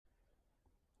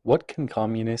What can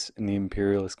communists in the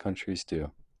imperialist countries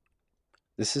do?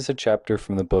 This is a chapter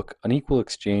from the book Unequal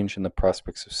Exchange and the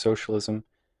Prospects of Socialism,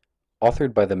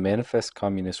 authored by the Manifest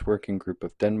Communist Working Group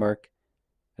of Denmark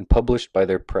and published by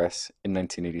their press in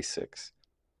 1986.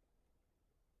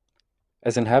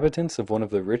 As inhabitants of one of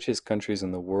the richest countries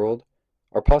in the world,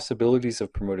 our possibilities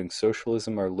of promoting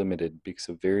socialism are limited because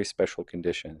of very special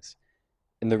conditions.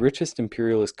 In the richest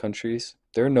imperialist countries,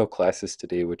 there are no classes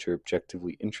today which are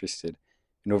objectively interested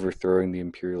in overthrowing the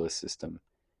imperialist system,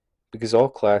 because all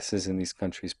classes in these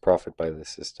countries profit by this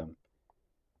system.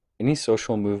 Any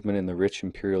social movement in the rich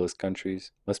imperialist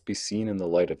countries must be seen in the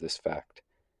light of this fact.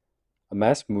 A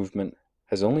mass movement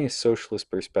has only a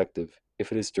socialist perspective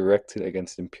if it is directed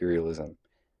against imperialism.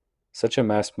 Such a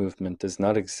mass movement does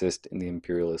not exist in the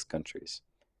imperialist countries.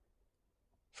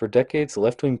 For decades,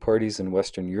 left-wing parties in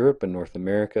Western Europe and North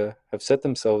America have set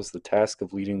themselves the task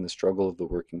of leading the struggle of the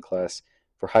working class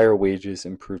for higher wages,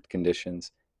 improved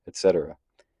conditions, etc.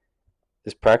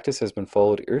 This practice has been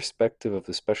followed irrespective of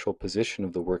the special position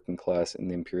of the working class in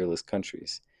the imperialist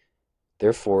countries.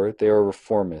 Therefore, they are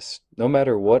reformists, no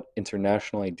matter what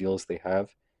international ideals they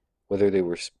have, whether they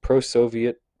were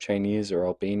pro-Soviet, Chinese, or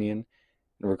Albanian,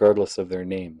 and regardless of their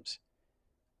names.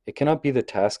 It cannot be the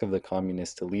task of the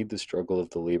communists to lead the struggle of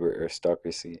the labor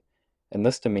aristocracy, and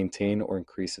thus to maintain or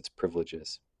increase its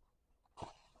privileges.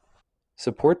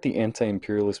 Support the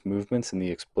anti-imperialist movements in the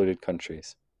exploited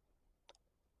countries.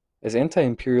 As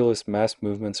anti-imperialist mass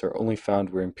movements are only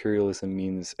found where imperialism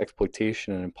means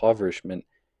exploitation and impoverishment,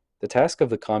 the task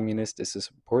of the communist is to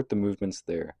support the movements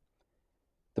there.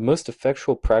 The most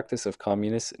effectual practice of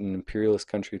communists in an imperialist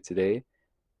country today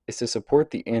is to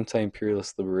support the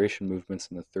anti-imperialist liberation movements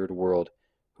in the Third World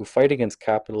who fight against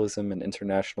capitalism and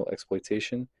international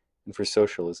exploitation and for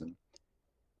socialism.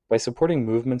 By supporting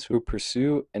movements who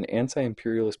pursue an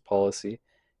anti-imperialist policy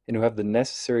and who have the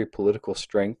necessary political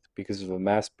strength because of a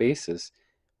mass basis,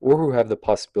 or who have the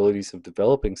possibilities of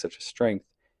developing such a strength,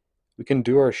 we can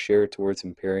do our share towards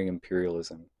impairing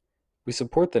imperialism. We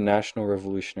support the national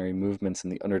revolutionary movements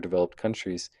in the underdeveloped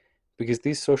countries because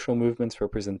these social movements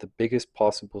represent the biggest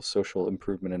possible social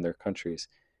improvement in their countries,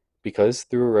 because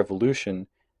through a revolution,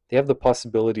 they have the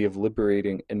possibility of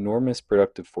liberating enormous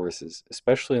productive forces,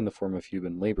 especially in the form of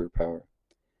human labor power.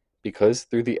 Because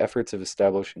through the efforts of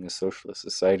establishing a socialist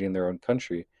society in their own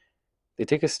country, they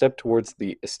take a step towards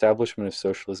the establishment of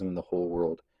socialism in the whole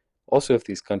world, also if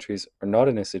these countries are not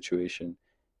in a situation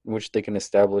in which they can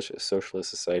establish a socialist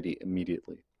society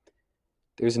immediately.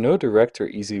 There is no direct or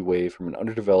easy way from an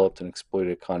underdeveloped and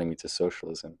exploited economy to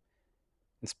socialism.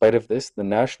 In spite of this, the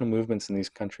national movements in these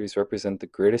countries represent the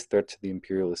greatest threat to the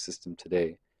imperialist system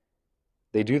today.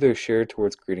 They do their share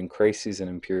towards creating crises in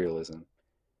imperialism.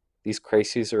 These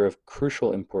crises are of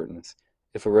crucial importance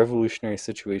if a revolutionary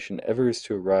situation ever is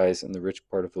to arise in the rich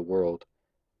part of the world.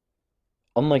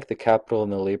 Unlike the capital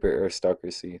and the labor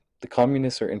aristocracy, the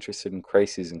communists are interested in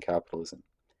crises in capitalism.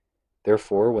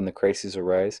 Therefore, when the crises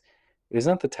arise, it is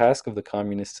not the task of the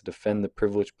communists to defend the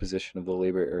privileged position of the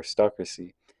labor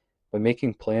aristocracy by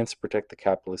making plans to protect the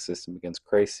capitalist system against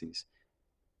crises.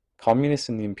 Communists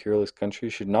in the imperialist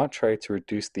countries should not try to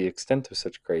reduce the extent of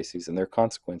such crises and their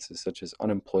consequences, such as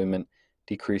unemployment,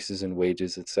 decreases in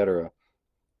wages, etc.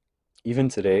 Even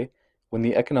today, when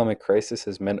the economic crisis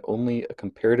has meant only a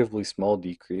comparatively small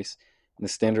decrease in the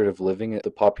standard of living of the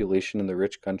population in the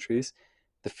rich countries,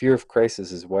 the fear of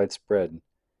crisis is widespread.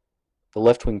 The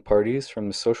left-wing parties, from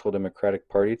the Social Democratic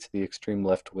Party to the extreme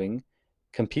left wing,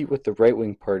 compete with the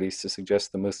right-wing parties to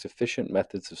suggest the most efficient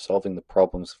methods of solving the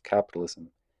problems of capitalism.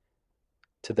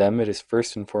 To them, it is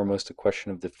first and foremost a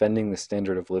question of defending the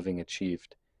standard of living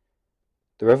achieved.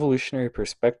 The revolutionary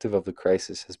perspective of the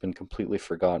crisis has been completely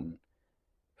forgotten.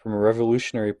 From a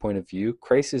revolutionary point of view,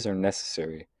 crises are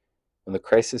necessary. When the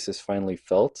crisis is finally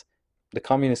felt, the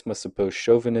communists must oppose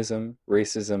chauvinism,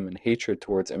 racism, and hatred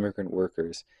towards immigrant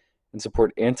workers, and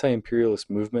support anti-imperialist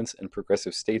movements and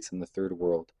progressive states in the Third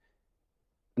World.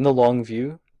 In the long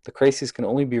view, the crises can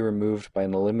only be removed by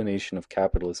an elimination of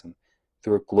capitalism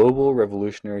through a global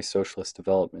revolutionary socialist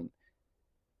development.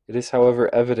 It is,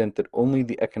 however, evident that only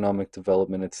the economic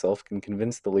development itself can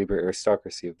convince the labor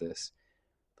aristocracy of this.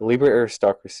 The labor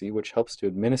aristocracy, which helps to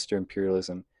administer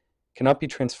imperialism, cannot be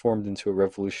transformed into a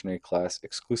revolutionary class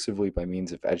exclusively by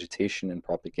means of agitation and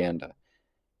propaganda.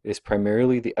 It is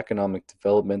primarily the economic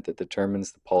development that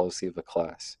determines the policy of a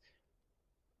class.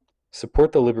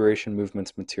 Support the liberation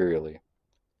movements materially.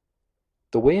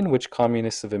 The way in which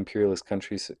communists of imperialist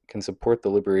countries can support the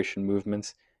liberation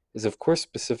movements is of course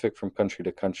specific from country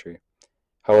to country.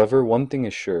 However, one thing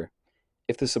is sure: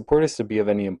 if the support is to be of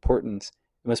any importance,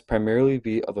 it must primarily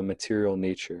be of a material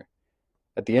nature.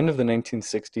 At the end of the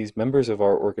 1960s, members of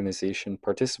our organization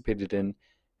participated in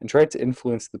and tried to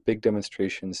influence the big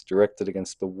demonstrations directed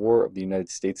against the war of the United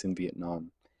States in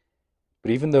Vietnam.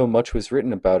 But even though much was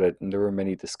written about it and there were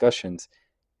many discussions,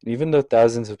 and even though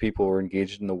thousands of people were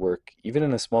engaged in the work, even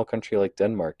in a small country like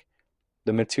Denmark,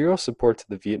 the material support to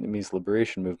the Vietnamese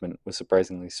liberation movement was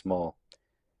surprisingly small.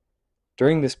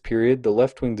 During this period, the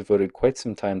left wing devoted quite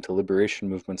some time to liberation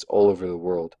movements all over the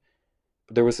world,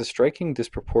 but there was a striking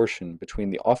disproportion between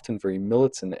the often very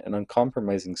militant and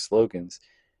uncompromising slogans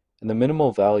and the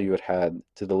minimal value it had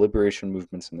to the liberation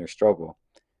movements in their struggle.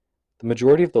 The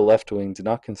majority of the left wing did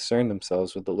not concern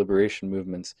themselves with the liberation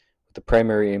movements with the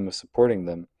primary aim of supporting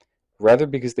them, rather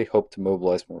because they hoped to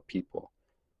mobilize more people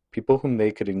whom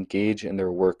they could engage in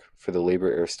their work for the labor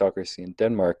aristocracy in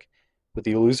Denmark with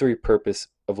the illusory purpose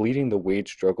of leading the wage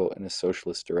struggle in a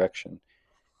socialist direction.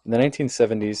 In the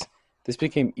 1970s, this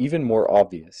became even more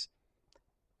obvious.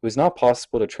 It was not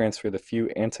possible to transfer the few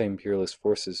anti-imperialist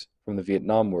forces from the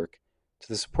Vietnam work to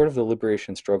the support of the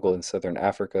liberation struggle in southern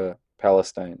Africa,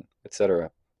 Palestine,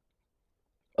 etc.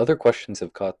 Other questions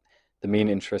have caught the main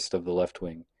interest of the left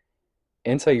wing: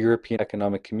 anti-European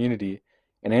economic community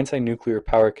and anti-nuclear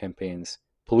power campaigns,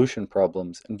 pollution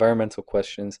problems, environmental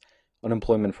questions,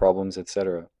 unemployment problems,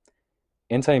 etc.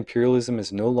 Anti-imperialism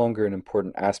is no longer an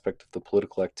important aspect of the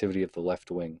political activity of the left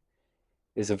wing.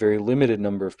 It is a very limited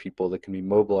number of people that can be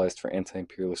mobilized for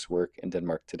anti-imperialist work in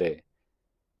Denmark today.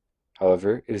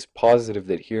 However, it is positive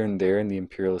that here and there in the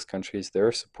imperialist countries there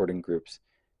are supporting groups,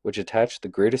 which attach the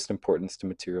greatest importance to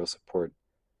material support.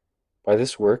 By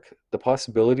this work, the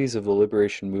possibilities of the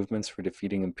liberation movements for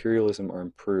defeating imperialism are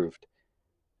improved.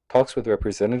 Talks with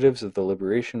representatives of the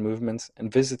liberation movements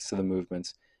and visits to the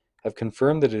movements have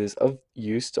confirmed that it is of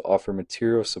use to offer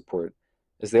material support,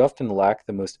 as they often lack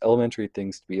the most elementary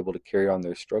things to be able to carry on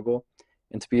their struggle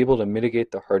and to be able to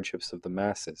mitigate the hardships of the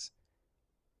masses.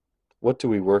 What do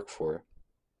we work for?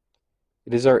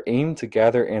 It is our aim to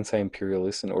gather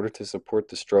anti-imperialists in order to support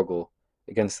the struggle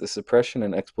against the suppression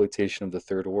and exploitation of the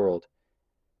Third World.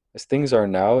 As things are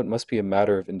now, it must be a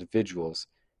matter of individuals,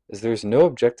 as there is no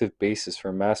objective basis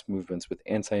for mass movements with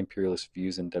anti-imperialist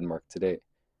views in Denmark today.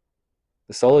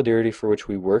 The solidarity for which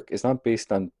we work is not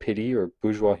based on pity or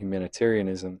bourgeois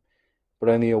humanitarianism, but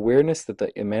on the awareness that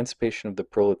the emancipation of the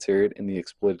proletariat in the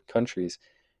exploited countries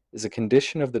is a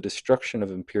condition of the destruction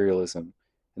of imperialism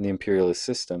and the imperialist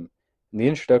system, and the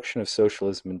introduction of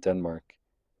socialism in Denmark.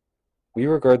 We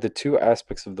regard the two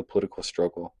aspects of the political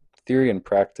struggle, theory and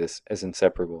practice, as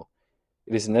inseparable.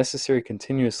 It is necessary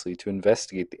continuously to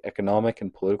investigate the economic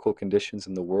and political conditions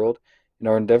in the world in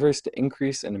our endeavors to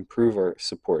increase and improve our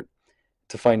support,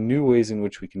 to find new ways in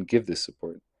which we can give this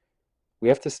support. We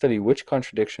have to study which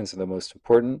contradictions are the most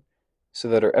important, so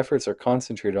that our efforts are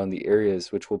concentrated on the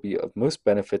areas which will be of most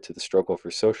benefit to the struggle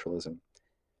for socialism.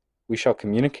 We shall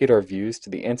communicate our views to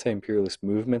the anti-imperialist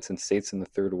movements and states in the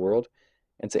Third World,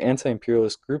 and to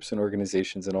anti-imperialist groups and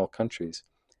organizations in all countries.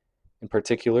 In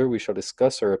particular, we shall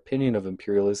discuss our opinion of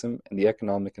imperialism and the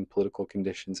economic and political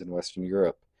conditions in Western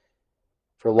Europe.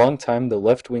 For a long time, the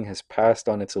left wing has passed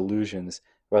on its illusions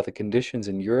about the conditions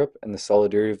in Europe and the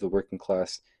solidarity of the working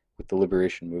class with the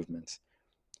liberation movements.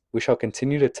 We shall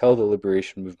continue to tell the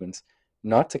liberation movements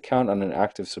not to count on an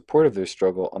active support of their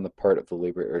struggle on the part of the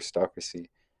labor aristocracy.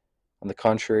 On the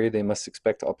contrary, they must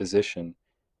expect opposition.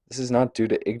 This is not due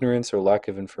to ignorance or lack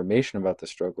of information about the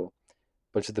struggle,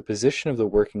 but to the position of the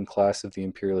working class of the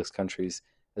imperialist countries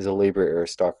as a labor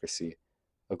aristocracy,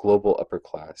 a global upper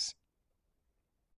class.